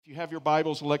you have your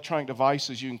Bibles, electronic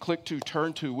devices, you can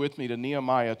turn to with me to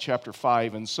Nehemiah chapter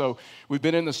 5. And so we've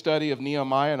been in the study of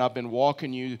Nehemiah, and I've been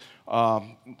walking you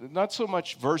not so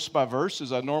much verse by verse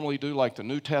as I normally do like the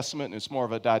New Testament, and it's more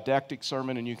of a didactic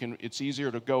sermon, and it's easier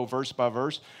to go verse by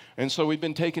verse. And so we've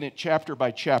been taking it chapter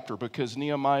by chapter because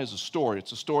Nehemiah is a story.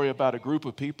 It's a story about a group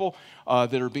of people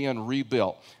that are being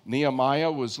rebuilt. Nehemiah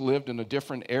lived in a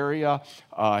different area.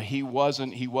 He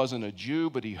wasn't a Jew,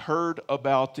 but he heard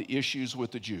about the issues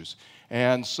with the Jews.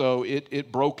 And so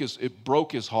it broke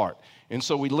his heart. And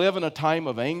so we live in a time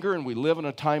of anger and we live in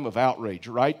a time of outrage,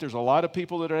 right? There's a lot of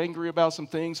people that are angry about some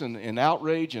things, and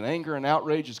outrage and anger and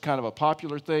outrage is kind of a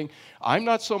popular thing. I'm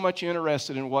not so much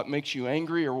interested in what makes you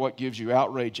angry or what gives you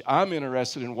outrage. I'm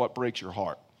interested in what breaks your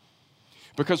heart.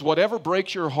 Because whatever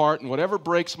breaks your heart and whatever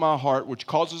breaks my heart, which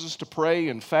causes us to pray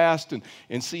and fast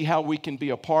and see how we can be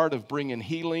a part of bringing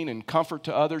healing and comfort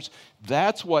to others,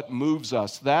 that's what moves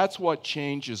us. That's what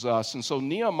changes us. And so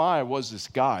Nehemiah was this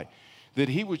guy that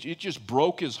it just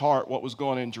broke his heart what was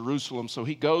going on in Jerusalem. So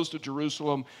he goes to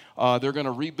Jerusalem. They're going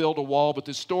to rebuild a wall, but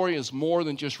this story is more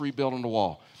than just rebuilding the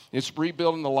wall. It's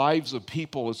rebuilding the lives of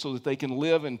people so that they can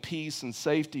live in peace and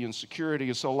safety and security.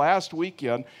 And so last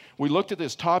weekend, we looked at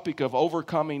this topic of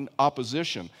overcoming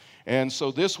opposition. And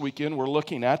so this weekend, we're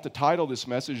looking at the title of this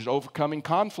message is Overcoming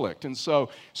Conflict. And so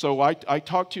I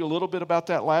talked to you a little bit about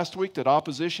that last week, that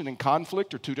opposition and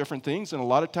conflict are two different things. And a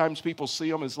lot of times people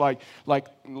see them as like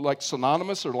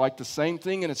synonymous or like the same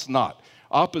thing, and it's not.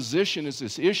 Opposition is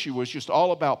this issue. It's just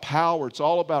all about power. It's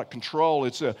all about control.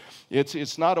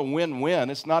 It's not a win-win.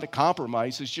 It's not a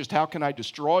compromise. It's just how can I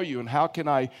destroy you and how can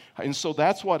I. And so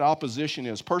that's what opposition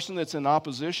is. Person that's in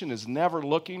opposition is never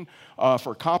looking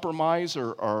for compromise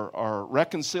or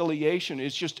reconciliation.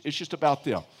 It's just about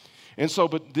them. And so,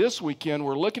 but this weekend,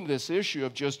 we're looking at this issue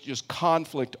of just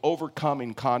conflict,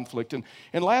 overcoming conflict.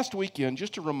 And last weekend,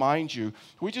 just to remind you,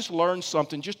 we just learned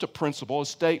something, just a principle, a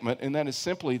statement, and that is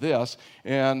simply this,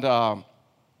 and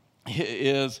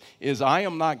is I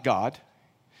am not God.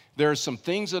 There are some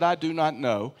things that I do not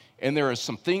know, and there are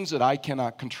some things that I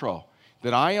cannot control.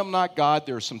 That I am not God.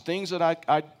 There are some things that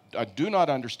I do not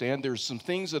understand. There are some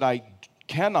things that I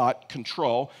cannot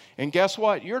control. And guess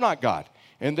what? You're not God.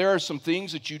 And there are some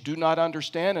things that you do not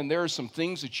understand, and there are some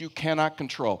things that you cannot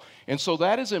control. And so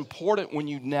that is important when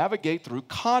you navigate through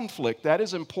conflict. That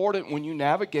is important when you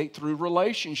navigate through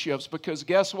relationships, because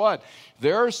guess what?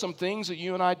 There are some things that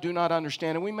you and I do not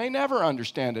understand, and we may never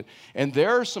understand it. And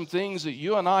there are some things that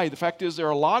you and I, the fact is there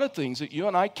are a lot of things that you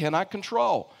and I cannot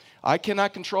control. I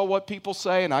cannot control what people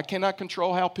say, and I cannot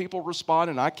control how people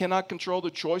respond, and I cannot control the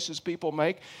choices people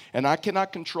make, and I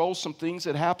cannot control some things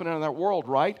that happen in that world,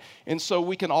 right? And so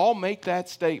we can all make that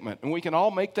statement, and we can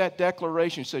all make that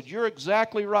declaration. Said, you're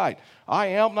exactly right. I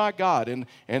am not God, and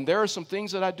there are some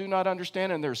things that I do not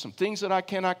understand, and there are some things that I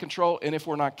cannot control, and if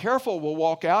we're not careful, we'll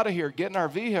walk out of here, get in our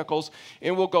vehicles,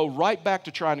 and we'll go right back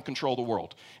to trying to control the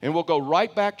world. And we'll go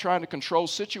right back trying to control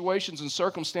situations and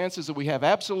circumstances that we have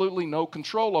absolutely no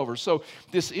control over. So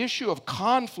this issue of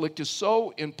conflict is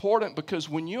so important, because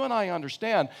when you and I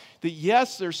understand that,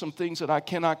 yes, there's some things that I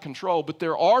cannot control, but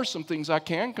there are some things I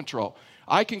can control.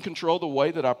 I can control the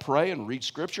way that I pray and read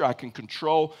Scripture. I can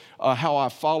control how I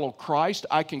follow Christ.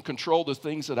 I can control the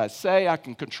things that I say. I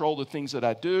can control the things that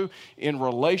I do in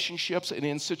relationships and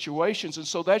in situations. And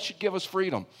so that should give us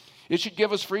freedom. It should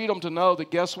give us freedom to know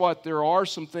that, guess what? There are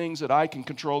some things that I can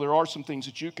control. There are some things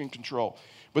that you can control.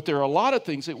 But there are a lot of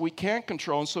things that we can't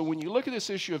control. And so when you look at this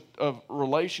issue of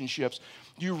relationships,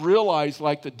 you realize,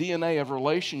 like the DNA of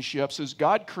relationships, is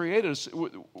God created us.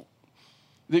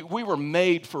 That we were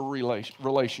made for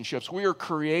relationships. We are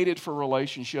created for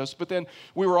relationships, but then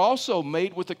we were also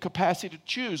made with the capacity to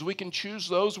choose. We can choose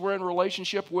those we're in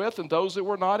relationship with and those that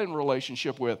we're not in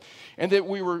relationship with. And that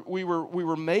we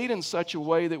were made in such a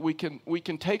way that we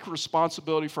can take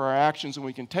responsibility for our actions, and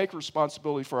we can take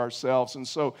responsibility for ourselves. And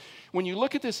so when you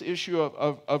look at this issue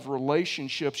of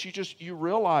relationships, you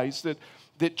realize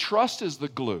that trust is the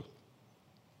glue.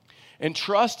 And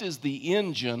trust is the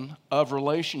engine of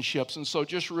relationships. And so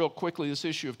just real quickly, this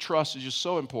issue of trust is just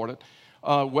so important.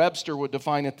 Webster would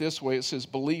define it this way. It says,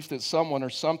 belief that someone or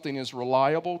something is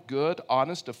reliable, good,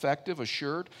 honest, effective,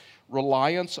 assured,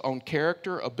 reliance on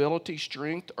character, ability,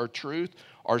 strength, or truth,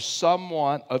 or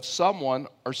someone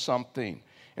or something.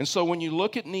 And so when you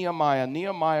look at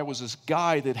Nehemiah was this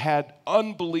guy that had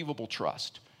unbelievable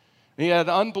trust. He had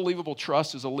unbelievable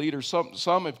trust as a leader.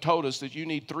 Some have told us that you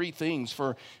need three things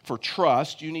for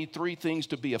trust. You need three things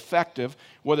to be effective,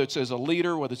 whether it's as a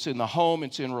leader, whether it's in the home,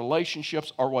 it's in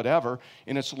relationships, or whatever.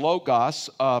 And it's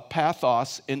logos,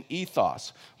 pathos, and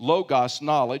ethos. Logos,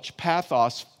 knowledge.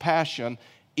 Pathos, passion.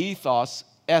 Ethos,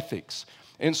 ethics.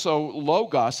 And so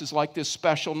logos is like this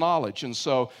special knowledge. And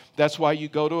so that's why you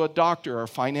go to a doctor or a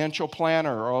financial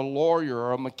planner or a lawyer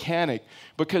or a mechanic,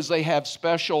 because they have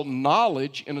special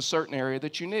knowledge in a certain area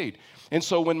that you need. And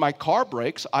so when my car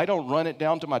breaks, I don't run it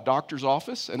down to my doctor's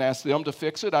office and ask them to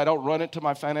fix it. I don't run it to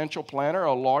my financial planner,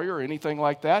 a lawyer, or anything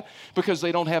like that, because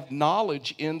they don't have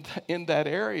knowledge in that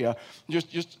area.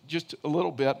 Just a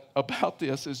little bit about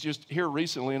this is just here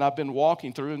recently, and I've been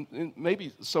walking through, and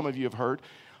maybe some of you have heard,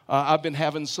 I've been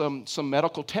having some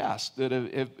medical tests that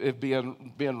have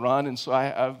been run, and so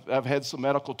I've had some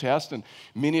medical tests, and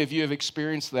many of you have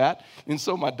experienced that. And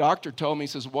so my doctor told me, he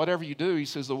says, whatever you do, he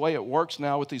says, the way it works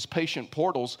now with these patient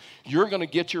portals, you're going to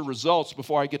get your results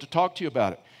before I get to talk to you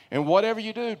about it. And whatever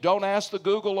you do, don't ask the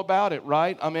Google about it,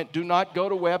 right? I mean, do not go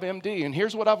to WebMD. And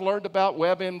here's what I've learned about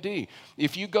WebMD.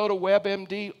 If you go to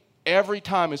WebMD, every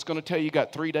time it's going to tell you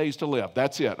got 3 days to live.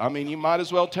 That's it. I mean, you might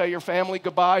as well tell your family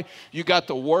goodbye. You got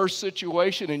the worst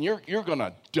situation, and you're going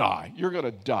to die. You're going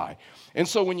to die. And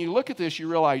so when you look at this, you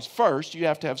realize first you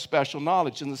have to have special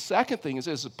knowledge. And the second thing is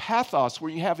a pathos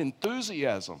where you have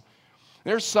enthusiasm.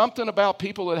 There's something about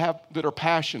people that are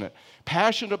passionate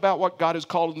about what God has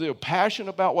called them to do,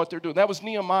 passionate about what they're doing. That was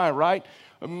Nehemiah, right?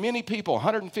 Many people,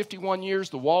 151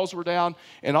 years, the walls were down,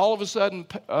 and all of a sudden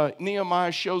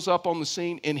Nehemiah shows up on the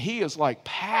scene, and he is like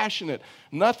passionate.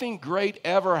 Nothing great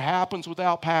ever happens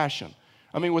without passion.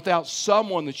 I mean, without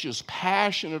someone that's just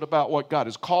passionate about what God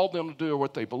has called them to do or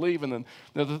what they believe. And then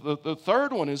the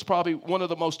third one is probably one of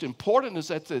the most important, is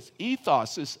that this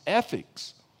ethos, this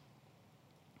ethics.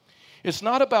 It's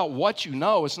not about what you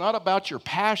know. It's not about your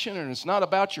passion, and it's not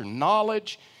about your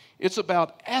knowledge. It's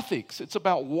about ethics. It's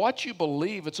about what you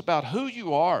believe. It's about who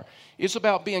you are. It's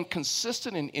about being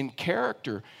consistent in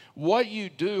character. What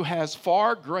you do has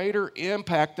far greater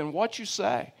impact than what you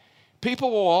say.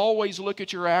 People will always look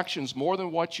at your actions more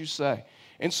than what you say.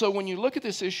 And so when you look at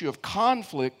this issue of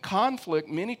conflict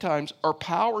many times are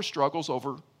power struggles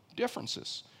over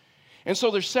differences. And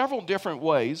so there's several different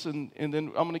ways, and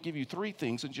then I'm going to give you 3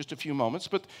 things in just a few moments,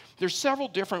 but there's several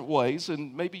different ways,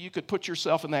 and maybe you could put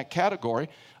yourself in that category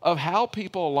of how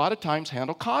people a lot of times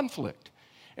handle conflict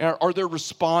or their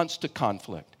response to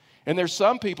conflict. And there's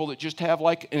some people that just have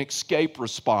like an escape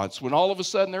response. When all of a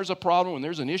sudden there's a problem, when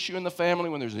there's an issue in the family,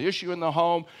 when there's an issue in the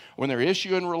home, when there's an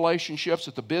issue in relationships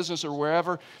at the business or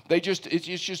wherever, they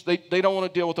don't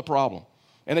want to deal with the problem.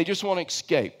 And they just want to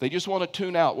escape. They just want to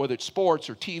tune out, whether it's sports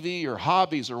or TV or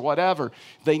hobbies or whatever.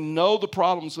 They know the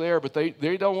problem's there, but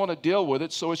they don't want to deal with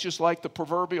it. So it's just like the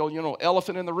proverbial,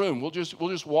 elephant in the room. We'll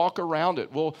just walk around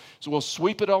it. We'll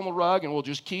sweep it on the rug and we'll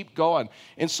just keep going.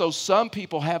 And so some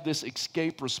people have this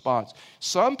escape response.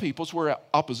 Some people, it's where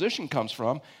opposition comes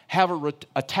from, have an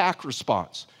attack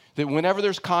response. That whenever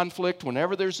there's conflict,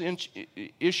 whenever there's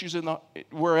issues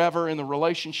wherever in the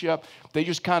relationship, they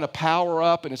just kind of power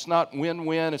up, and it's not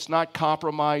win-win, it's not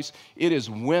compromise, it is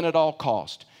win at all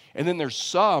cost. And then there's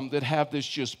some that have this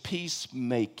just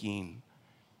peacemaking,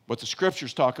 what the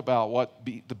scriptures talk about, what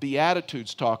the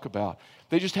Beatitudes talk about.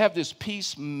 They just have this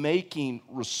peacemaking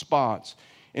response,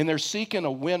 and they're seeking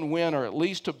a win-win, or at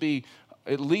least to be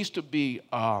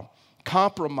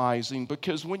compromising,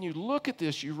 because when you look at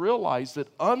this, you realize that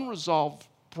unresolved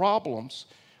problems,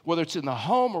 whether it's in the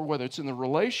home or whether it's in the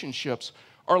relationships,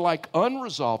 are like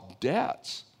unresolved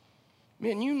debts.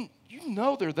 Man, you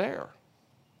know they're there.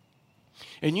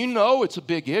 And you know it's a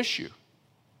big issue.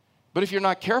 But if you're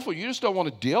not careful, you just don't want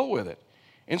to deal with it.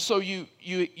 And so you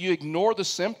ignore the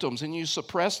symptoms and you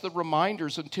suppress the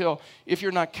reminders until, if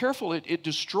you're not careful, it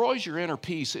destroys your inner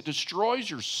peace. It destroys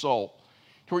your soul,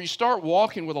 where you start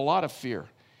walking with a lot of fear.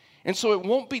 And so it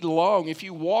won't be long, if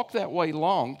you walk that way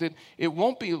long, that it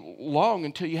won't be long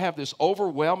until you have this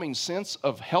overwhelming sense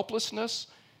of helplessness.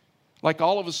 Like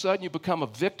all of a sudden you become a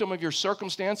victim of your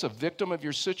circumstance, a victim of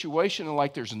your situation, and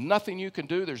like there's nothing you can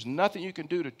do, there's nothing you can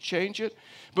do to change it.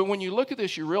 But when you look at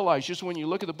this, you realize, just when you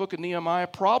look at the book of Nehemiah,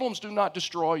 problems do not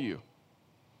destroy you.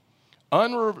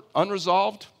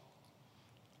 Unresolved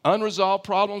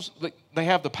problems, they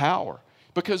have the power.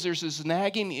 Because there's this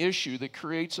nagging issue that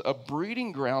creates a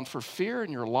breeding ground for fear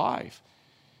in your life.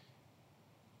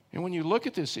 And when you look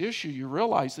at this issue, you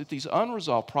realize that these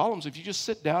unresolved problems, if you just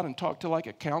sit down and talk to like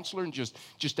a counselor and just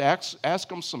ask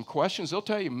them some questions, they'll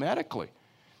tell you medically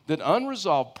that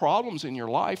unresolved problems in your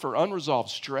life or unresolved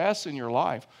stress in your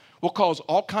life will cause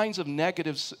all kinds of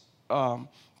negative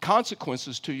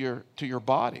consequences to your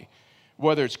body.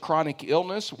 Whether it's chronic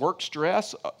illness, work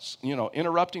stress,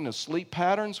 interrupting the sleep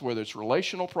patterns, whether it's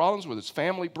relational problems, whether it's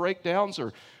family breakdowns,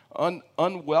 or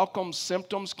unwelcome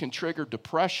symptoms can trigger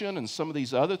depression and some of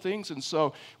these other things. And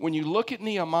so when you look at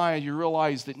Nehemiah, you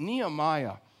realize that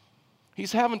Nehemiah,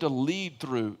 He's having to lead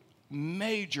through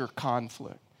major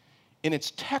conflict. And it's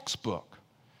textbook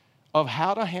of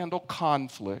how to handle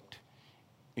conflict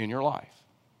in your life.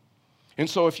 And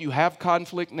so if you have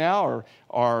conflict now,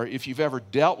 or if you've ever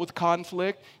dealt with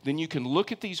conflict, then you can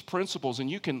look at these principles and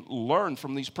you can learn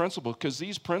from these principles, because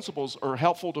these principles are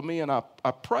helpful to me, and I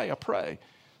pray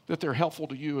that they're helpful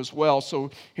to you as well.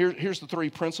 So here's the 3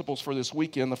 principles for this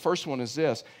weekend. The first one is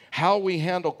this: how we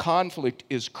handle conflict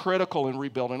is critical in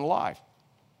rebuilding a life.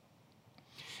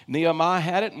 Nehemiah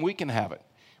had it, and we can have it.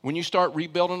 When you start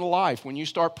rebuilding a life, when you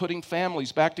start putting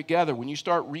families back together, when you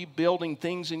start rebuilding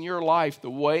things in your life, the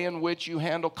way in which you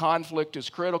handle conflict is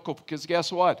critical, because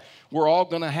guess what? We're all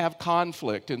going to have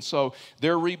conflict. And so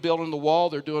they're rebuilding the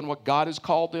wall. They're doing what God has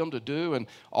called them to do. And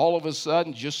all of a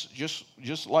sudden,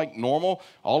 just like normal,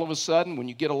 all of a sudden, when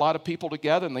you get a lot of people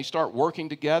together and they start working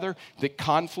together, the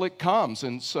conflict comes.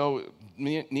 And so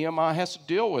Nehemiah has to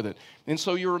deal with it. And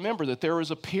so you remember that there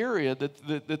was a period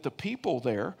that the people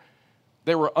there,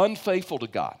 they were unfaithful to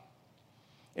God.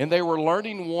 And they were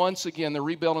learning once again, they're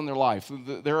rebuilding their life.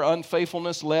 Their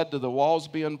unfaithfulness led to the walls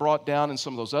being brought down and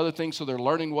some of those other things, so they're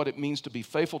learning what it means to be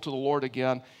faithful to the Lord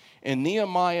again. And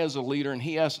Nehemiah is a leader, and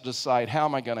he has to decide, how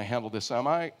am I going to handle this? Am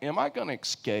I going to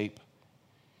escape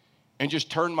and just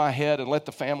turn my head and let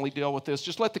the family deal with this?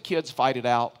 Just let the kids fight it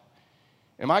out?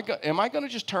 Am I going to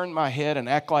just turn my head and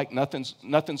act like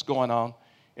nothing's going on?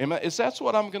 Is that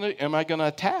what I'm going to, am I going to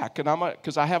attack? And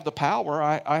because I have the power,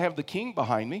 I have the king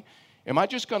behind me. Am I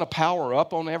just going to power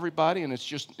up on everybody, and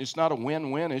it's not a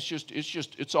win-win,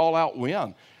 it's all out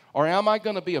win? Or am I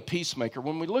going to be a peacemaker?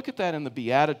 When we look at that in the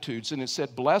Beatitudes, and it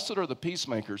said, blessed are the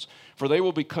peacemakers, for they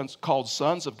will be called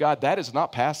sons of God, that is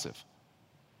not passive.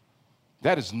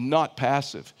 That is not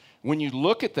passive. When you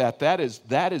look at that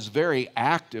is very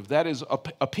active. That is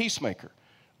a peacemaker.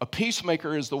 A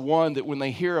peacemaker is the one that when they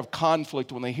hear of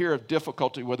conflict, when they hear of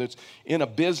difficulty, whether it's in a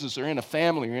business or in a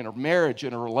family or in a marriage,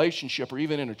 in a relationship, or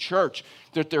even in a church,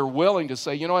 that they're willing to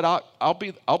say, you know what, I'll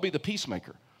be the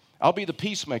peacemaker. I'll be the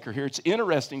peacemaker here. It's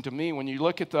interesting to me when you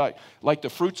look at the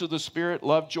fruits of the Spirit: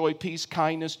 love, joy, peace,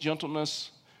 kindness,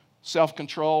 gentleness,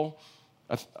 self-control.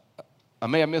 I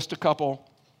may have missed a couple.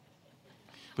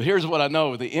 But here's what I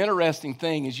know. The interesting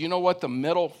thing is, you know what the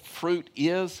middle fruit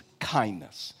is?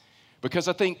 Kindness. Because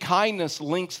I think kindness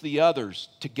links the others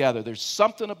together. There's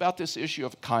something about this issue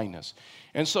of kindness.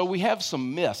 And so we have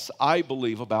some myths, I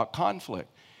believe, about conflict.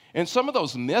 And some of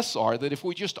those myths are that if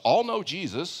we just all know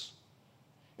Jesus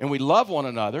and we love one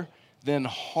another, then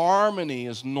harmony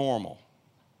is normal.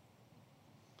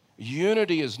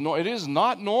 Unity is it is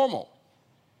not normal.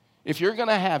 If you're going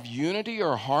to have unity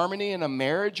or harmony in a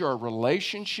marriage or a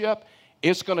relationship,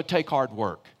 it's going to take hard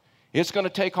work. It's going to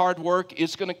take hard work.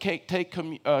 It's going to take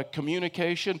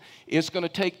communication. It's going to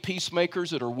take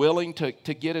peacemakers that are willing to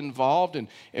get involved.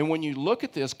 And when you look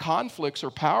at this, conflicts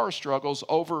are power struggles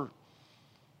over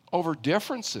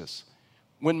differences.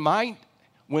 When my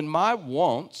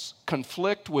wants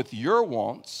conflict with your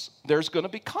wants, there's going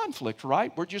to be conflict,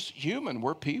 right? We're just human.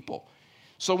 We're people.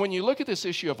 So when you look at this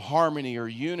issue of harmony or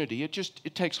unity,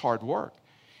 it takes hard work.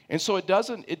 And so it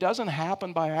doesn't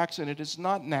happen by accident. It is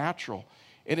not natural.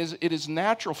 It is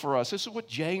natural for us. This is what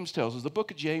James tells us. The book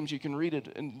of James, you can read it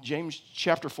in James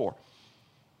chapter 4.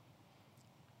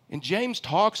 And James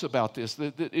talks about this,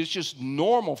 that it's just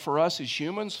normal for us as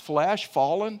humans, flesh,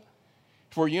 fallen,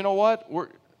 for you know what?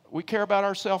 We care about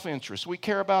our self-interest. We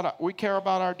care about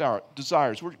our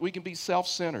desires. We can be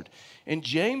self-centered. And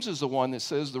James is the one that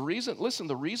says the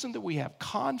reason that we have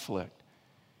conflict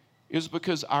is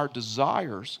because our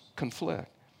desires conflict.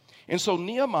 And so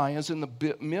Nehemiah is in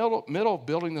the middle of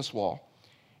building this wall,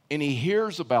 and he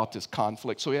hears about this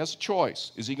conflict. So he has a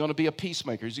choice. Is he going to be a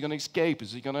peacemaker? Is he going to escape?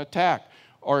 Is he going to attack?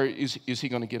 Or is he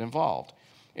going to get involved?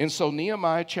 And so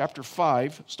Nehemiah chapter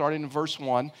 5, starting in verse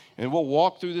 1, and we'll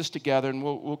walk through this together, and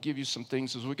we'll give you some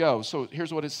things as we go. So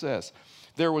here's what it says.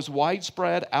 There was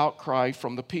widespread outcry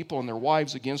from the people and their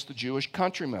wives against the Jewish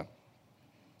countrymen.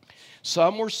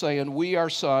 Some were saying, we, our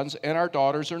sons, and our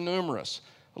daughters are numerous.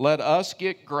 Let us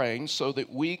get grain so that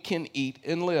we can eat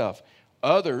and live.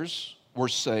 Others were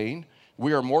saying,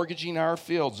 we are mortgaging our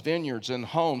fields, vineyards, and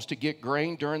homes to get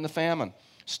grain during the famine.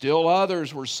 Still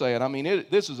others were saying,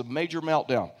 this is a major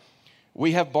meltdown.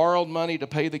 We have borrowed money to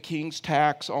pay the king's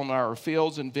tax on our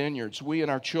fields and vineyards. We and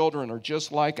our children are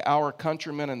just like our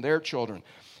countrymen and their children.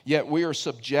 Yet we are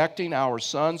subjecting our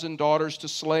sons and daughters to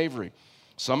slavery.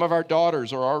 Some of our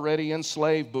daughters are already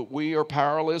enslaved, but we are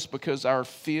powerless because our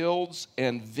fields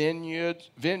and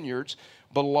vineyards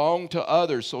belong to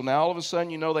others. So now all of a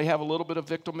sudden, they have a little bit of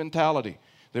victim mentality.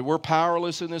 that we're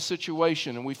powerless in this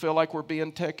situation and we feel like we're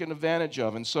being taken advantage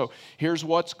of. And so here's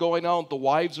what's going on. The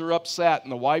wives are upset,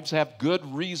 and the wives have good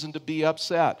reason to be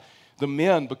upset. The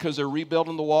men, because they're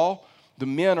rebuilding the wall, the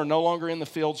men are no longer in the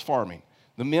fields farming.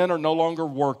 The men are no longer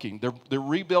working. They're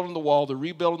rebuilding the wall. They're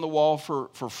rebuilding the wall for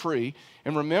free.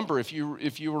 And remember, if you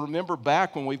remember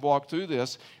back when we've walked through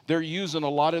this, they're using a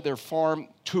lot of their farm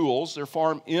tools, their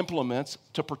farm implements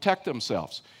to protect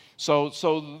themselves. So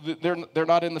they're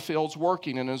not in the fields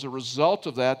working. And as a result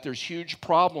of that, there's huge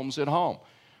problems at home.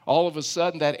 All of a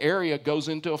sudden, that area goes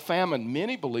into a famine.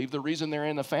 Many believe the reason they're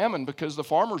in a famine because the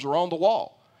farmers are on the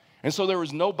wall. And so there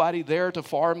was nobody there to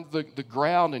farm the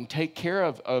ground and take care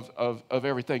of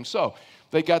everything. So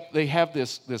they have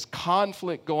this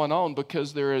conflict going on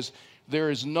because there is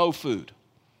no food.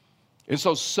 And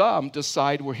so some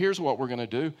decide, well, here's what we're going to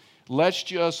do. Let's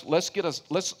get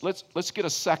a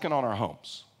second on our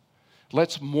homes.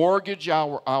 Let's mortgage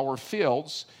our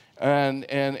fields. And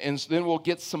then we'll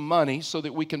get some money so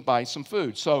that we can buy some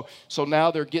food. So now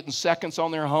they're getting seconds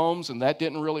on their homes, and that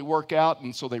didn't really work out,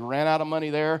 and so they ran out of money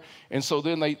there. And so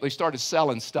then they started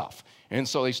selling stuff. And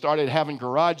so they started having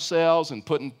garage sales and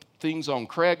putting things on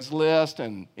Craigslist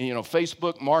and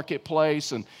Facebook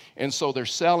Marketplace. And so they're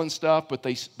selling stuff, but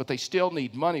they still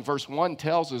need money. Verse 1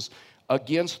 tells us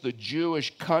against the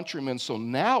Jewish countrymen. So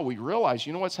now we realize,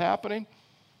 you know what's happening?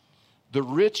 The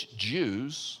rich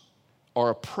Jews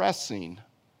are oppressing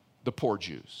the poor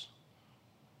Jews.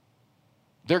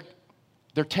 They're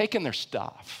taking their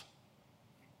stuff.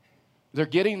 They're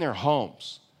getting their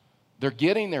homes. They're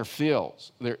getting their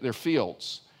fields. Their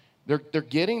fields. They're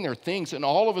getting their things. And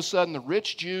all of a sudden, the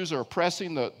rich Jews are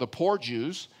oppressing the poor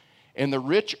Jews, and the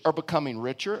rich are becoming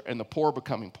richer, and the poor are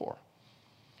becoming poor.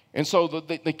 And so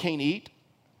they can't eat.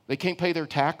 They can't pay their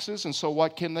taxes. And so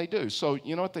what can they do? So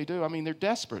you know what they do? I mean, they're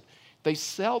desperate. They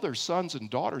sell their sons and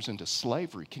daughters into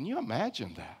slavery. Can you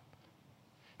imagine that?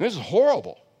 This is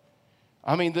horrible.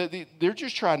 I mean, they're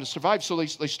just trying to survive. So they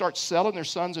start selling their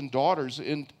sons and daughters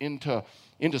into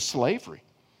slavery.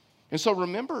 And so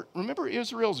remember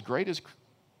Israel's greatest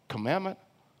commandment: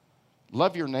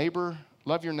 love your neighbor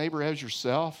as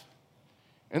yourself.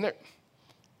 And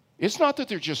it's not that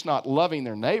they're just not loving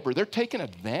their neighbor. They're taking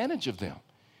advantage of them.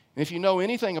 And if you know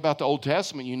anything about the Old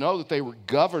Testament, you know that they were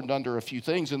governed under a few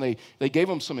things, and they gave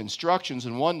them some instructions.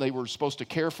 And one, they were supposed to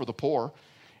care for the poor,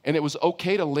 and it was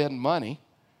okay to lend money,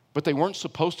 but they weren't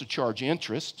supposed to charge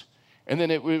interest. And then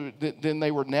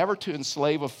they were never to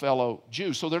enslave a fellow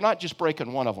Jew. So they're not just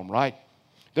breaking one of them, right?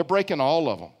 They're breaking all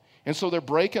of them. And so they're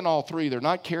breaking all three. They're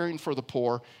not caring for the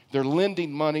poor. They're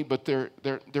lending money, but they're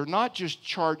not just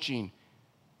charging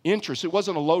interest. It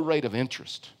wasn't a low rate of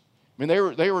interest. I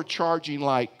mean, they were charging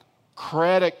like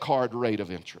credit card rate of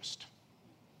interest.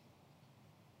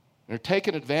 They're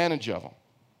taking advantage of them.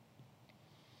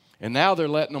 And now they're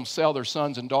letting them sell their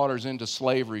sons and daughters into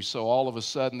slavery. So all of a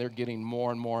sudden they're getting more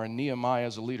and more. And Nehemiah,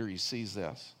 as a leader, he sees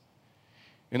this.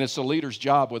 And it's a leader's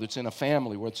job, whether it's in a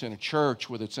family, whether it's in a church,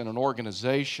 whether it's in an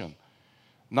organization,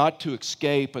 not to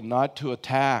escape and not to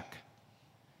attack,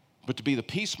 but to be the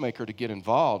peacemaker, to get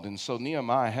involved. And so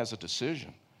Nehemiah has a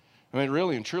decision. I mean,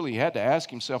 really and truly, he had to ask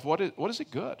himself, what is it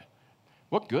good?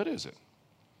 What good is it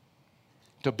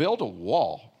to build a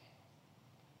wall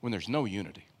when there's no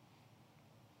unity?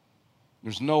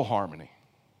 There's no harmony.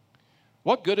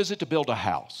 What good is it to build a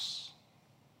house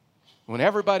when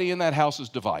everybody in that house is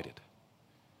divided?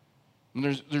 And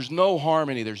there's no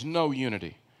harmony, there's no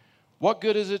unity. What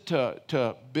good is it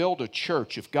to build a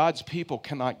church if God's people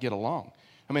cannot get along?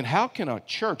 I mean, how can a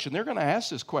church, and they're going to ask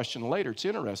this question later, it's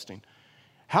interesting,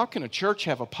 how can a church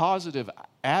have a positive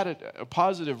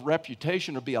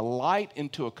reputation or be a light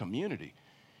into a community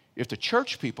if the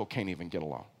church people can't even get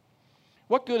along?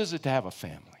 What good is it to have a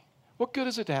family? What good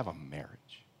is it to have a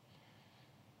marriage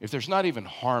if there's not even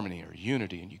harmony or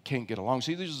unity and you can't get along?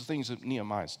 See, these are the things that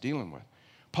Nehemiah is dealing with.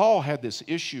 Paul had this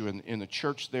issue in the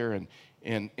church there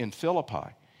in Philippi.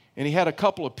 And he had a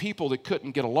couple of people that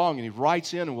couldn't get along, and he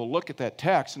writes in, and we'll look at that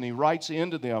text, and he writes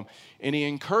into them, and he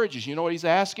encourages. You know what he's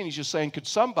asking? He's just saying, could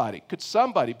somebody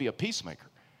be a peacemaker?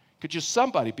 Could just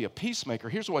somebody be a peacemaker?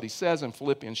 Here's what he says in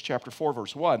Philippians chapter 4,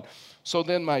 verse 1. So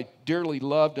then, my dearly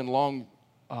loved and longed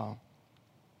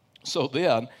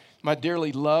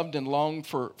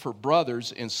for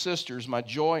brothers and sisters, my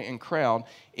joy and crown,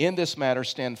 in this matter,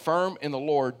 stand firm in the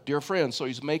Lord, dear friends. So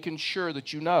he's making sure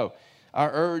that you know. I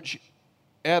urge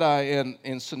Edi and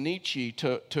Sinichi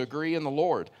to agree in the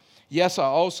Lord. Yes, I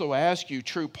also ask you,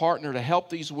 true partner, to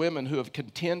help these women who have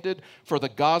contended for the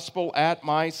gospel at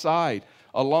my side,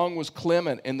 along with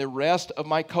Clement and the rest of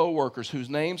my co-workers whose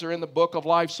names are in the book of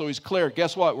life. So he's clear.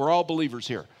 Guess what? We're all believers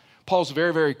here. Paul's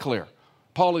very, very clear.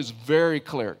 Paul is very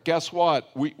clear. Guess what?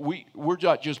 We're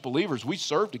not just believers. We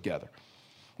serve together.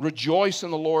 Rejoice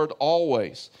in the Lord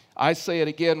always. I say it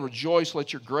again, rejoice,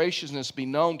 let your graciousness be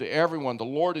known to everyone. The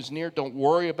Lord is near. Don't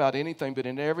worry about anything, but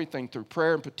in everything, through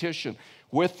prayer and petition,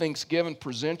 with thanksgiving,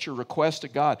 present your request to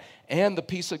God. And the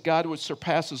peace of God, which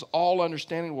surpasses all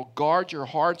understanding, will guard your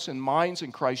hearts and minds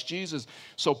in Christ Jesus.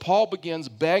 So Paul begins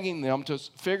begging them to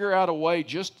figure out a way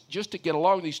just to get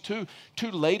along. These two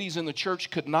ladies in the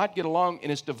church could not get along,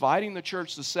 and it's dividing the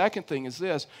church. The second thing is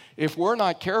this: if we're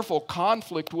not careful,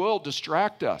 conflict will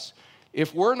distract us.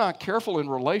 If we're not careful in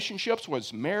relationships, whether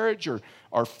it's marriage or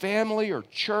our family or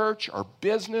church or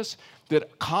business,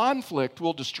 that conflict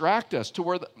will distract us to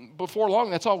where before long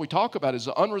that's all we talk about is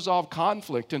the unresolved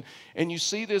conflict. And you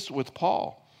see this with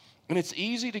Paul. And it's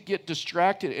easy to get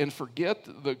distracted and forget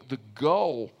the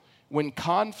goal when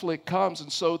conflict comes.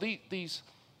 And so the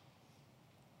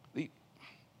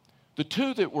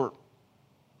two that were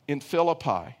in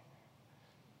Philippi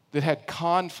that had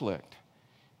conflict,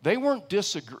 they weren't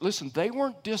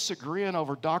disagreeing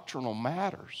over doctrinal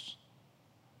matters.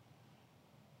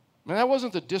 I mean, that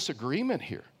wasn't the disagreement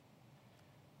here.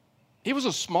 It was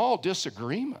a small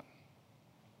disagreement.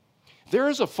 There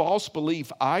is a false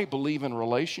belief, I believe, in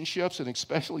relationships, and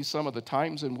especially some of the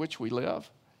times in which we live,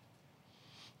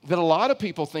 that a lot of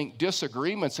people think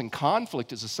disagreements and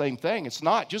conflict is the same thing. It's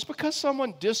not. Just because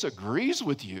someone disagrees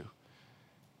with you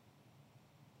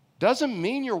doesn't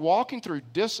mean you're walking through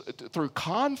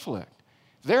conflict.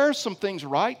 There are some things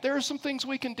right. There are some things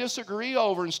we can disagree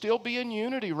over and still be in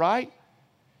unity, right?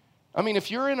 I mean,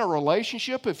 if you're in a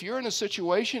relationship, if you're in a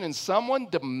situation and someone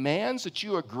demands that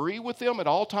you agree with them at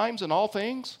all times and all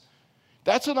things,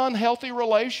 that's an unhealthy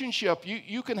relationship.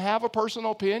 You can have a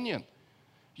personal opinion.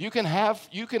 You can have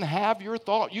your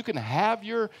thought. You can have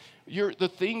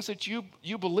the things that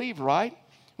you believe, right?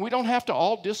 We don't have to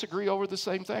all disagree over the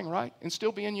same thing, right? And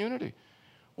still be in unity.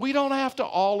 We don't have to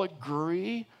all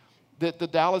agree that the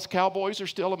Dallas Cowboys are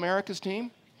still America's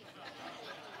team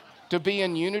to be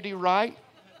in unity, right?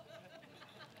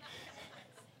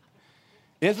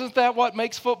 Isn't that what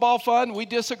makes football fun? We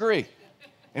disagree.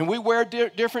 And we wear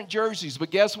different jerseys, but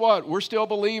guess what? We're still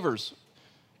believers.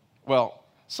 Well,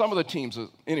 some of the teams,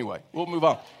 anyway, we'll move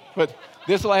on. But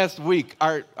this last week,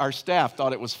 our staff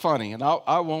thought it was funny, and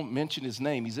I won't mention his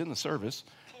name. He's in the service.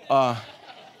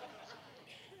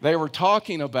 They were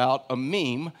talking about a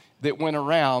meme that went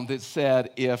around that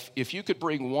said, if you could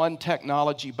bring one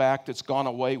technology back that's gone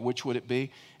away, which would it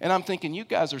be? And I'm thinking, you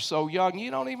guys are so young,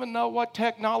 you don't even know what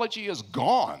technology is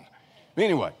gone.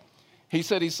 Anyway, he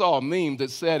said he saw a meme that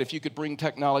said, if you could bring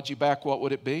technology back, what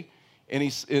would it be?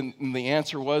 And the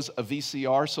answer was a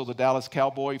VCR, so the Dallas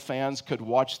Cowboy fans could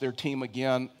watch their team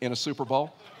again in a Super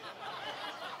Bowl.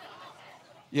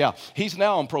 Yeah, he's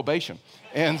now on probation.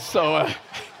 And so...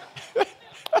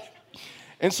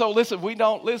 And so, we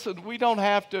don't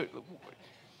have to,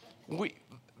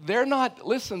 they're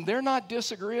not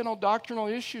disagreeing on doctrinal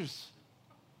issues.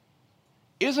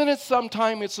 Isn't it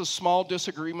sometimes it's the small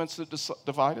disagreements that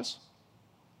divide us?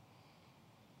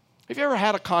 Have you ever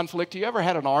had a conflict? Have you ever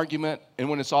had an argument, and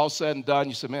when it's all said and done,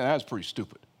 you say, man, that was pretty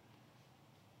stupid.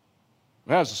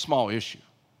 That was a small issue.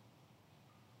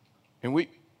 And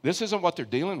this isn't what they're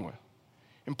dealing with.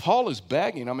 And Paul is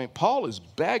begging,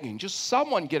 just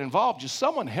someone get involved, just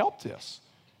someone help this.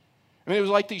 I mean, it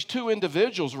was like these two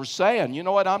individuals were saying, you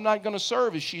know what, I'm not going to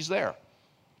serve if she's there.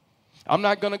 I'm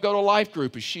not going to go to life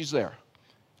group if she's there.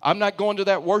 I'm not going to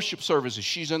that worship service if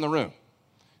she's in the room.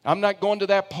 I'm not going to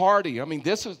that party. I mean,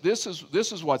 this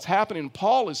is what's happening.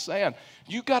 Paul is saying,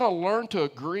 you got to learn to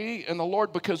agree in the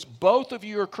Lord because both of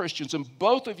you are Christians and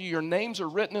both of you, your names are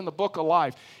written in the book of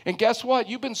life. And guess what?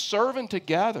 You've been serving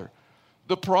together.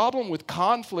 The problem with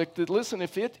conflict, that listen,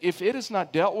 if it is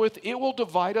not dealt with, it will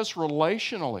divide us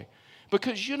relationally.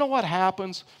 Because you know what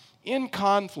happens? In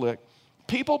conflict,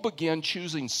 people begin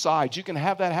choosing sides. You can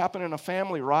have that happen in a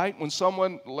family, right? When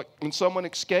someone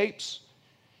escapes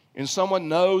and someone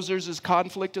knows there's this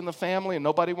conflict in the family and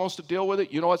nobody wants to deal with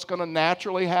it, you know what's going to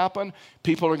naturally happen?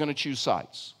 People are going to choose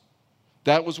sides.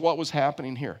 That was what was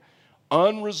happening here.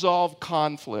 Unresolved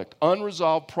conflict,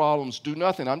 unresolved problems do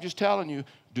nothing. I'm just telling you,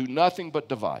 do nothing but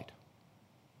divide.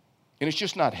 And it's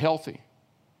just not healthy.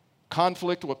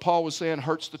 Conflict, what Paul was saying,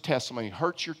 hurts the testimony,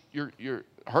 hurts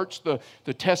hurts the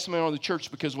testimony of the church,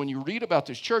 because when you read about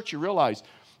this church, you realize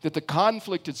that the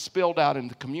conflict had spilled out in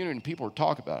the community and people are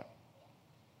talking about it.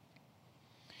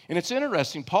 And it's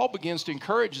interesting, Paul begins to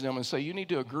encourage them and say, you need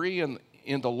to agree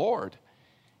in the Lord.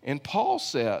 And Paul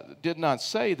did not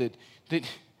say that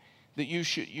you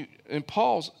should, and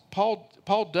Paul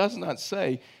does not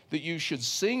say that you should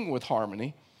sing with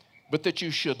harmony, but that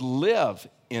you should live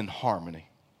in harmony.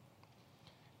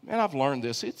 Man, I've learned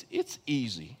this. It's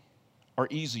easy or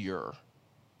easier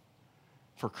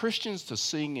for Christians to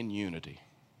sing in unity,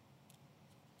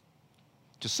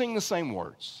 to sing the same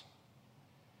words,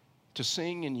 to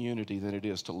sing in unity than it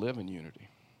is to live in unity.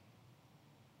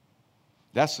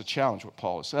 That's the challenge with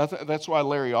Paul is. That's why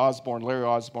Larry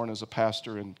Osborne is a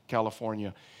pastor in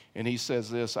California, and he says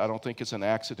this: I don't think it's an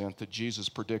accident that Jesus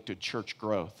predicted church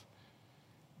growth,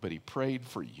 but he prayed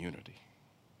for unity.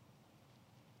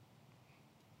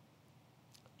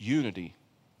 Unity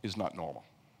is not normal.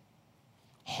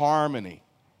 Harmony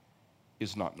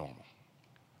is not normal.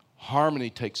 Harmony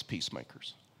takes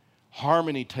peacemakers.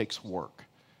 Harmony takes work.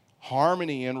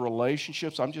 Harmony in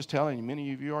relationships, I'm just telling you,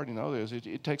 many of you already know this,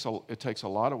 it takes a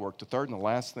lot of work. The third and the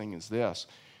last thing is this: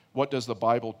 what does the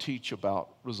Bible teach about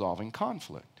resolving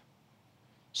conflict?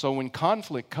 So when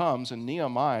conflict comes, and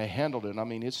Nehemiah handled it, I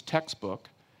mean, it's textbook.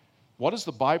 What does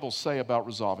the Bible say about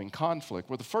resolving conflict?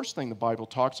 Well, the first thing the Bible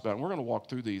talks about, and we're going to walk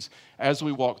through these as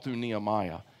we walk through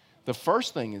Nehemiah. The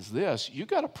first thing is this: you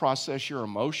got to process your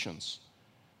emotions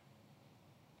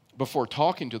before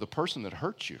talking to the person that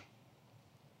hurt you.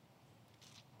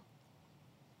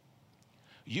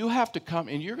 You have to come,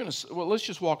 and you're going to, well, let's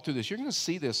just walk through this. You're going to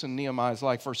see this in Nehemiah's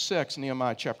life. Verse 6,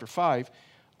 Nehemiah chapter 5,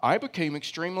 I became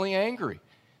extremely angry.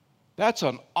 That's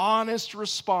an honest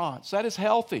response. That is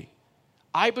healthy.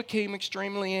 I became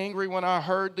extremely angry when I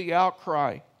heard the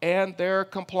outcry and their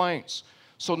complaints.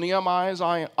 So Nehemiah is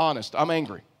honest. I'm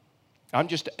angry. I'm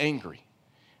just angry.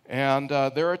 And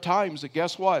there are times that,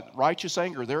 guess what? Righteous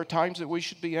anger. There are times that we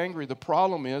should be angry. The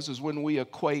problem is when we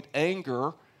equate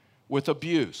anger with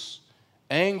abuse.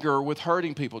 Anger with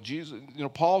hurting people. Jesus,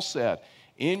 Paul said,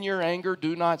 in your anger,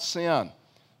 do not sin.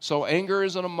 So anger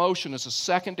is an emotion. It's a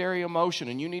secondary emotion,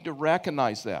 and you need to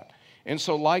recognize that. And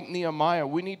so like Nehemiah,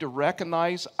 we need to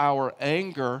recognize our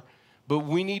anger, but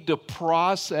we need to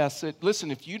process it.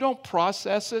 Listen, if you don't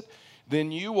process it,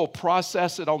 then you will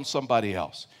process it on somebody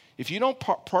else. If you don't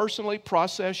personally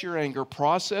process your anger,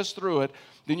 process through it,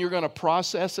 then you're going to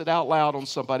process it out loud on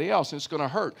somebody else, and it's going to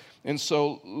hurt. And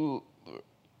so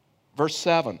verse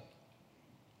 7,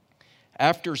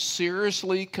 after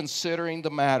seriously considering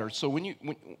the matter. So when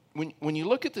you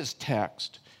look at this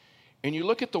text and you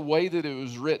look at the way that it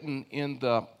was written in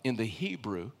the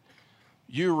Hebrew,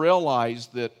 you realize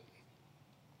that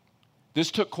this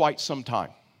took quite some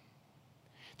time.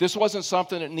 This wasn't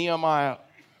something that Nehemiah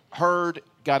heard,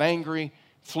 got angry,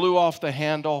 flew off the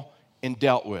handle, and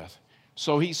dealt with.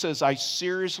 So he says, I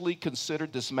seriously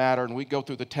considered this matter, and we go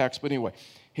through the text, but anyway.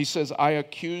 He says, I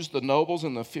accused the nobles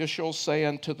and the officials,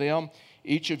 saying to them,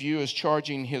 each of you is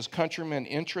charging his countrymen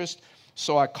interest.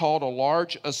 So I called a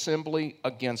large assembly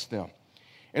against them.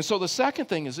 And so the second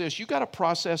thing is this: you got to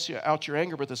process out your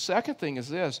anger. But the second thing is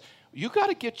this: you got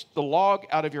to get the log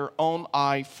out of your own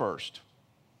eye first.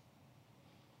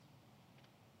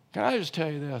 Can I just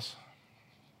tell you this?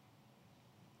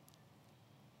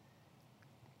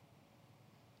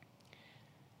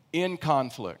 In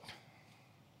conflict,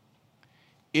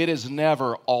 it is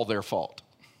never all their fault.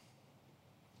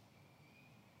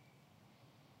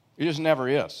 It just never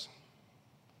is.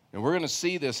 And we're going to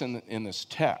see this in this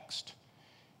text.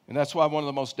 And that's why one of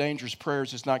the most dangerous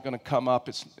prayers is not going to come up.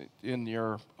 It's in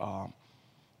your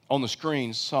on the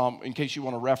screen, in case you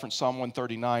want to reference Psalm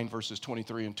 139, verses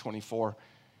 23 and 24.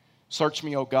 Search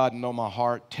me, O God, and know my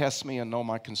heart. Test me and know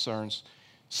my concerns.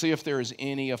 See if there is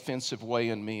any offensive way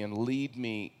in me, and lead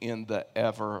me in the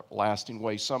everlasting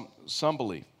way. Some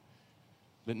believe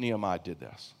that Nehemiah did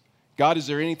this. God, is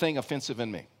there anything offensive in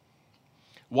me?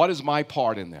 What is my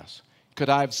part in this? Could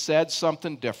I have said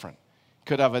something different?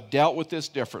 Could I have dealt with this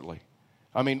differently?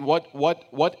 I mean, what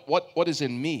is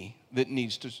in me that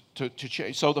needs to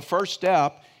change? So the first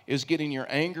step is getting your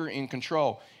anger in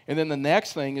control. And then the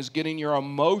next thing is getting your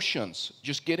emotions,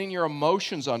 just getting your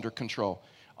emotions under control.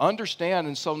 Understand,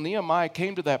 and so Nehemiah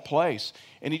came to that place,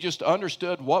 and he just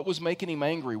understood what was making him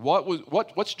angry.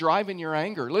 What's driving your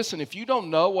anger? Listen, if you don't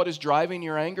know what is driving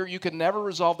your anger, you can never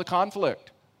resolve the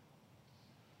conflict.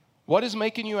 What is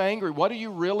making you angry? What are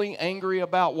you really angry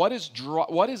about? What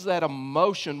is that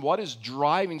emotion? What is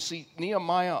driving? See,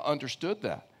 Nehemiah understood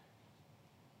that.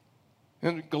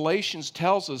 And Galatians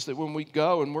tells us that when we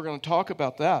go, and we're going to talk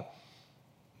about that,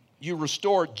 you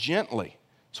restore gently.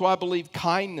 So I believe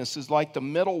kindness is like the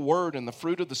middle word in the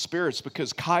fruit of the spirits,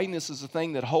 because kindness is the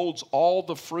thing that holds all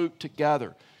the fruit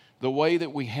together, the way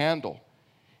that we handle.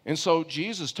 And so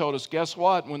Jesus told us, guess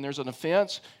what? When there's an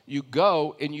offense, you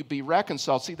go and you be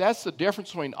reconciled. See, that's the difference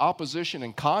between opposition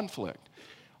and conflict.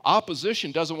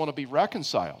 Opposition doesn't want to be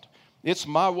reconciled. It's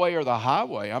my way or the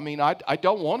highway. I mean, I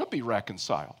don't want to be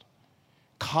reconciled.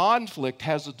 conflict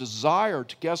has a desire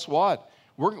to, guess what?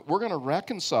 We're going to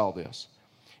reconcile this.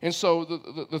 And so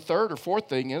the third or fourth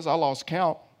thing is, I lost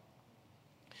count.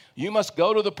 You must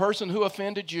go to the person who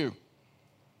offended you.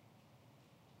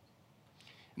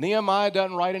 Nehemiah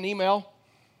doesn't write an email.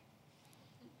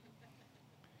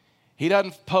 He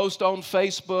doesn't post on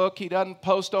Facebook. He doesn't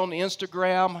post on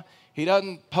Instagram. He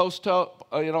doesn't post on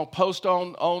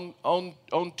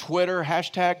Twitter,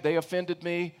 hashtag they offended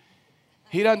me.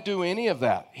 He doesn't do any of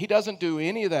that. He doesn't do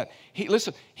any of that.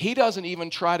 He doesn't even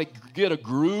try to get a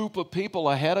group of people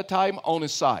ahead of time on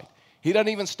his side. He doesn't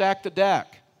even stack the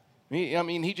deck.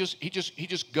 He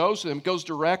just goes to them, goes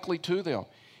directly to them.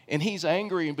 And he's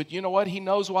angry, but you know what? He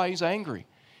knows why he's angry.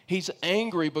 He's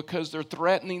angry because they're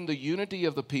threatening the unity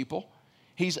of the people.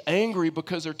 He's angry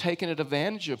because they're taking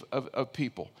advantage of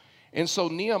people. And so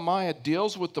Nehemiah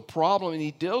deals with the problem, and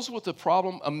he deals with the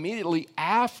problem immediately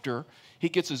after he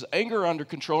gets his anger under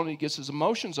control and he gets his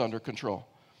emotions under control.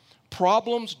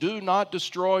 Problems do not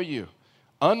destroy you.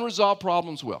 Unresolved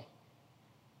problems will.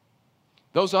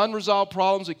 Those unresolved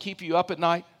problems that keep you up at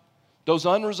night, those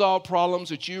unresolved problems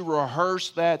that you rehearse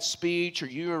that speech or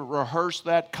you rehearse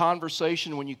that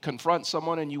conversation when you confront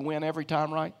someone and you win every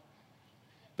time, right?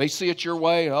 They see it your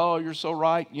way. Oh, you're so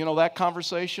right. You know, that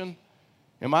conversation.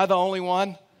 Am I the only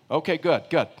one? Okay, good.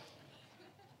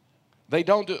 They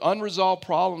don't do. Unresolved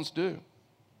problems do.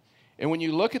 And when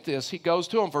you look at this, he goes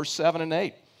to them, verse 7 and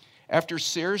 8. After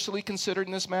seriously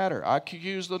considering this matter, I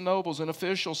accused the nobles and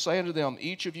officials, saying to them,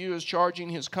 each of you is charging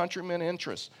his countrymen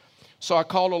interests. So I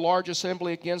called a large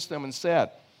assembly against them and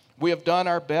said, we have done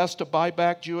our best to buy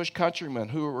back Jewish countrymen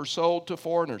who were sold to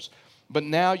foreigners. But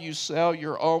now you sell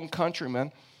your own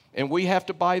countrymen, and we have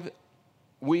to buy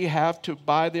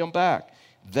them back.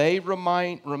 They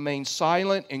remained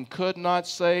silent and could not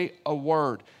say a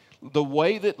word. The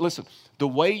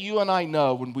way you and I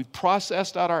know when we've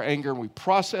processed out our anger and we've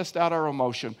processed out our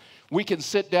emotion, we can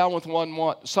sit down with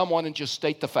someone and just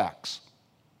state the facts.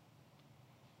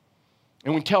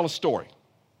 And we tell a story.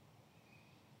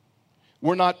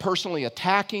 We're not personally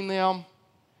attacking them.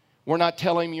 We're not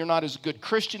telling them you're not as good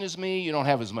Christian as me, you don't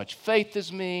have as much faith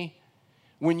as me.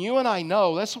 When you and I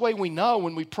know, that's the way we know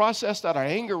when we process out our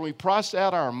anger, when we process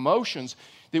out our emotions,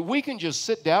 that we can just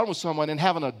sit down with someone and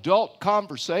have an adult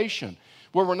conversation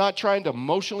where we're not trying to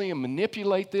emotionally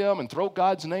manipulate them and throw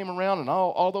God's name around and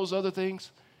all those other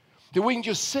things. That we can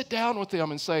just sit down with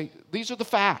them and say, these are the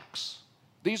facts.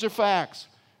 These are facts.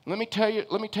 Let me tell you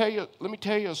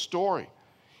a story.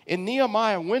 And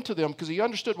Nehemiah went to them because he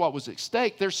understood what was at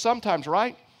stake. There's sometimes,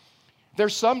 right?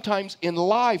 There's sometimes in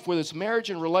life, whether it's marriage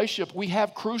and relationship, we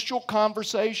have crucial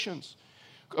conversations.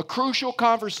 A crucial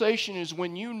conversation is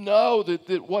when you know that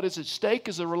what is at stake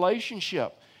is a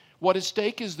relationship. What is at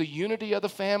stake is the unity of the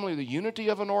family, the unity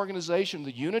of an organization,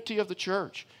 the unity of the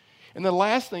church. And the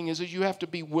last thing is you have to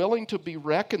be willing to be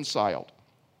reconciled.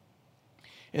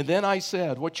 And then I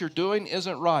said, what you're doing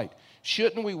isn't right.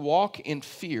 Shouldn't we walk in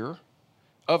fear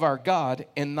of our God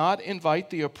and not invite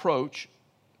the approach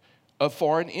of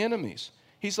foreign enemies?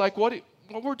 He's like, what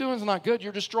we're doing is not good.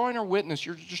 You're destroying our witness.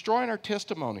 You're destroying our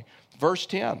testimony. Verse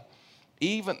 10,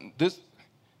 even this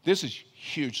is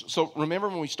huge. So remember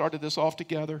when we started this off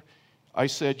together, I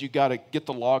said you got to get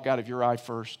the log out of your eye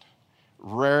first.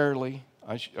 Rarely,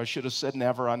 I should have said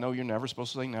never. I know you're never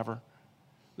supposed to say never.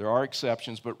 There are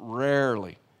exceptions, but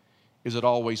rarely is it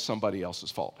always somebody else's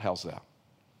fault. How's that?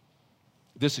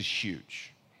 This is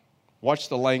huge. Watch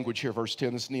the language here, verse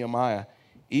 10. This is Nehemiah.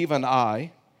 Even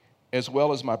I, as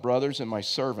well as my brothers and my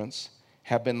servants,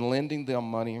 have been lending them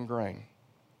money and grain.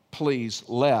 Please,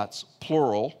 let's,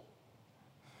 plural.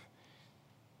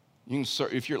 You can,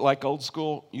 if you're like old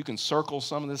school, you can circle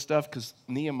some of this stuff because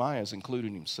Nehemiah is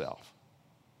including himself.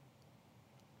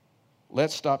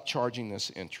 Let's stop charging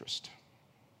this interest.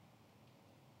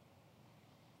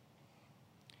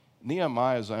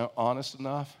 Nehemiah is honest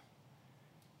enough.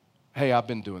 Hey, I've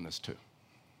been doing this too.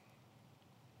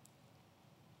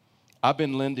 I've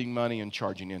been lending money and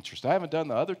charging interest. I haven't done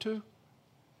the other two.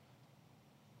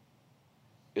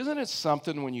 Isn't it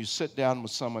something when you sit down with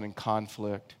someone in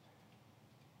conflict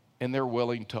and they're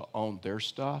willing to own their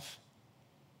stuff?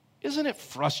 Isn't it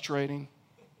frustrating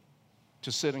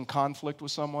to sit in conflict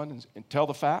with someone and tell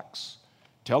the facts,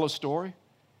 tell a story,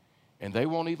 and they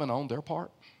won't even own their part?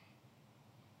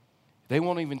 They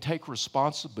won't even take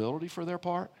responsibility for their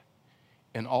part,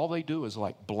 and all they do is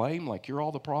like blame, like you're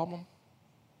all the problem.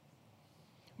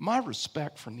 My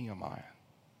respect for Nehemiah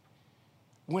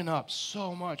went up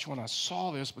so much when I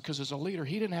saw this because as a leader,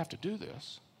 he didn't have to do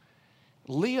this.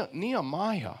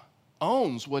 Nehemiah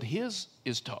owns what his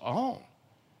is to own.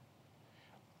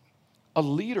 A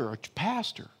leader, a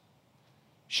pastor,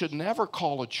 should never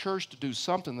call a church to do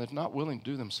something they're not willing to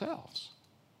do themselves.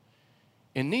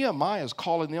 And Nehemiah is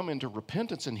calling them into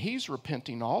repentance, and he's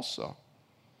repenting also.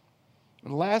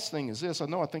 And the last thing is this.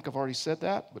 I think I've already said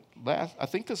that, but I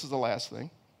think this is the last thing.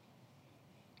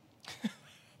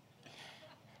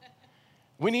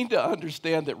 We need to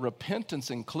understand that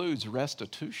repentance includes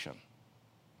restitution.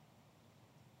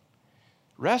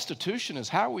 Restitution is,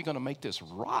 how are we going to make this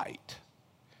right?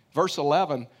 Verse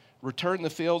 11, return the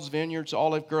fields, vineyards,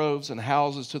 olive groves, and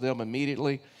houses to them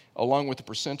immediately, along with the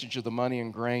percentage of the money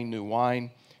and grain, new wine,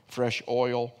 fresh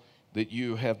oil, that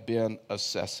you have been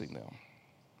assessing them.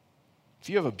 If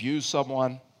you have abused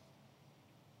someone,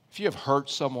 if you have hurt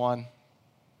someone,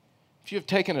 if you have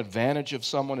taken advantage of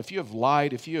someone, if you have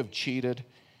lied, if you have cheated,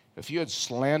 if you had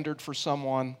slandered for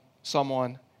someone,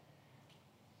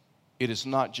 it is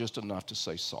not just enough to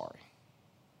say sorry.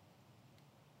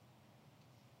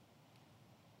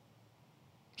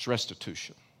 It's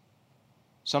restitution.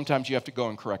 Sometimes you have to go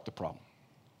and correct the problem.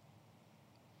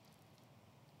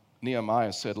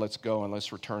 Nehemiah said, let's go and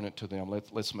let's return it to them.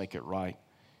 Let's make it right.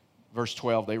 Verse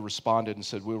 12, they responded and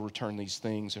said, we'll return these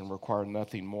things and require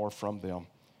nothing more from them.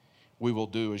 We will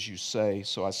do as you say.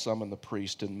 So I summoned the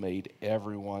priest and made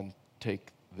everyone take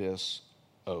this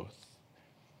oath.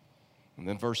 And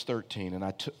then verse 13, and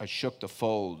I shook the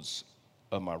folds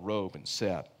of my robe and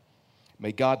said,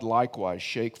 may God likewise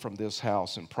shake from this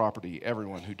house and property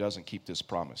everyone who doesn't keep this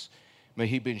promise. May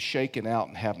he be shaken out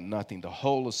and have nothing. The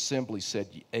whole assembly said,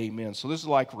 amen. So this is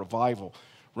like revival.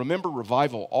 Remember,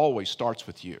 revival always starts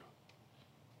with you.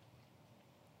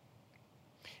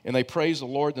 And they praised the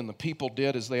Lord, and the people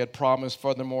did as they had promised.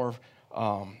 Furthermore,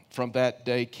 from that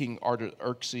day, King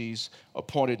Artaxerxes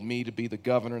appointed me to be the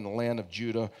governor in the land of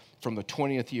Judah from the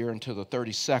 20th year until the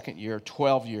 32nd year,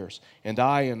 12 years. And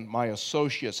I and my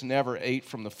associates never ate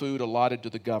from the food allotted to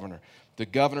the governor. The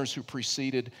governors who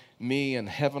preceded me and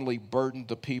heavily burdened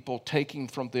the people, taking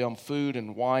from them food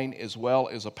and wine as well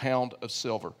as a pound of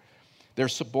silver. Their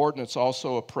subordinates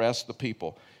also oppressed the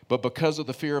people. But because of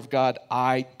the fear of God,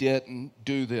 I didn't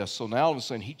do this. So now all of a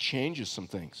sudden, he changes some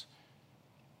things.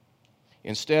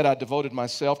 Instead, I devoted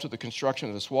myself to the construction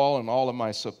of this wall, and all of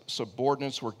my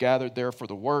subordinates were gathered there for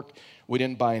the work. We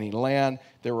didn't buy any land.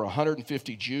 There were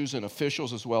 150 Jews and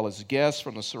officials, as well as guests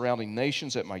from the surrounding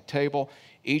nations at my table.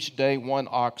 Each day, 1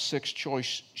 ox, 6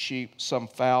 choice sheep, some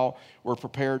fowl were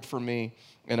prepared for me.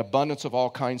 An abundance of all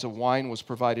kinds of wine was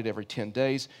provided every 10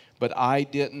 days. But I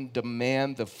didn't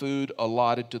demand the food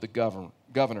allotted to the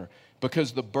governor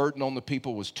because the burden on the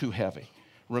people was too heavy.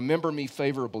 Remember me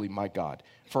favorably, my God,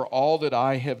 for all that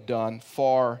I have done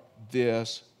for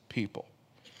this people.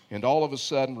 And all of a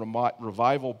sudden,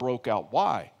 revival broke out.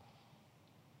 Why?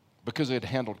 Because it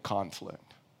handled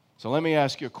conflict. So let me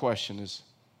ask you a question.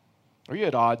 Are you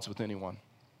at odds with anyone?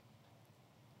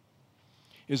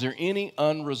 Is there any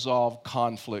unresolved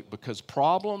conflict? Because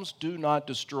problems do not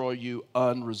destroy you,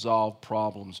 unresolved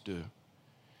problems do.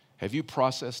 Have you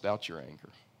processed out your anger?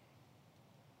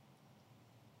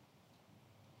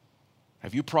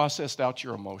 Have you processed out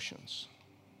your emotions?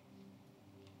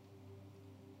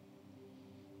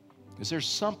 Is there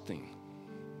something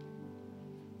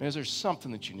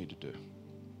that you need to do?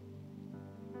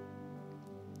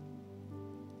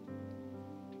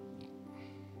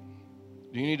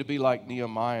 Do you need to be like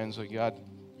Nehemiah and say, God,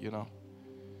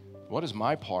 what is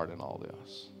my part in all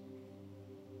this?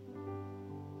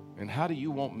 And how do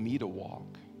you want me to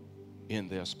walk in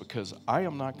this? Because I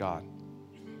am not God.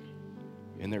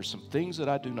 And there's some things that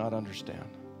I do not understand.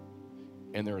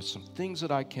 And there are some things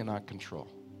that I cannot control.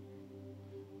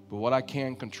 But what I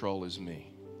can control is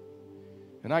me.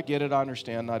 And I get it, I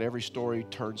understand not every story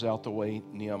turns out the way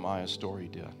Nehemiah's story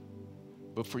did.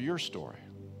 But for your story,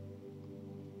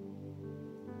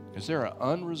 is there an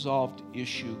unresolved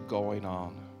issue going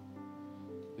on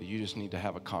that you just need to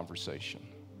have a conversation?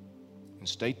 And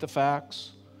state the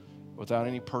facts without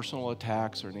any personal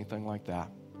attacks or anything like that.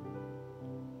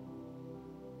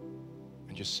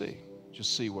 And just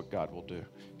see what God will do.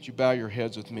 Would you bow your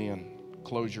heads with me and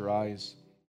close your eyes?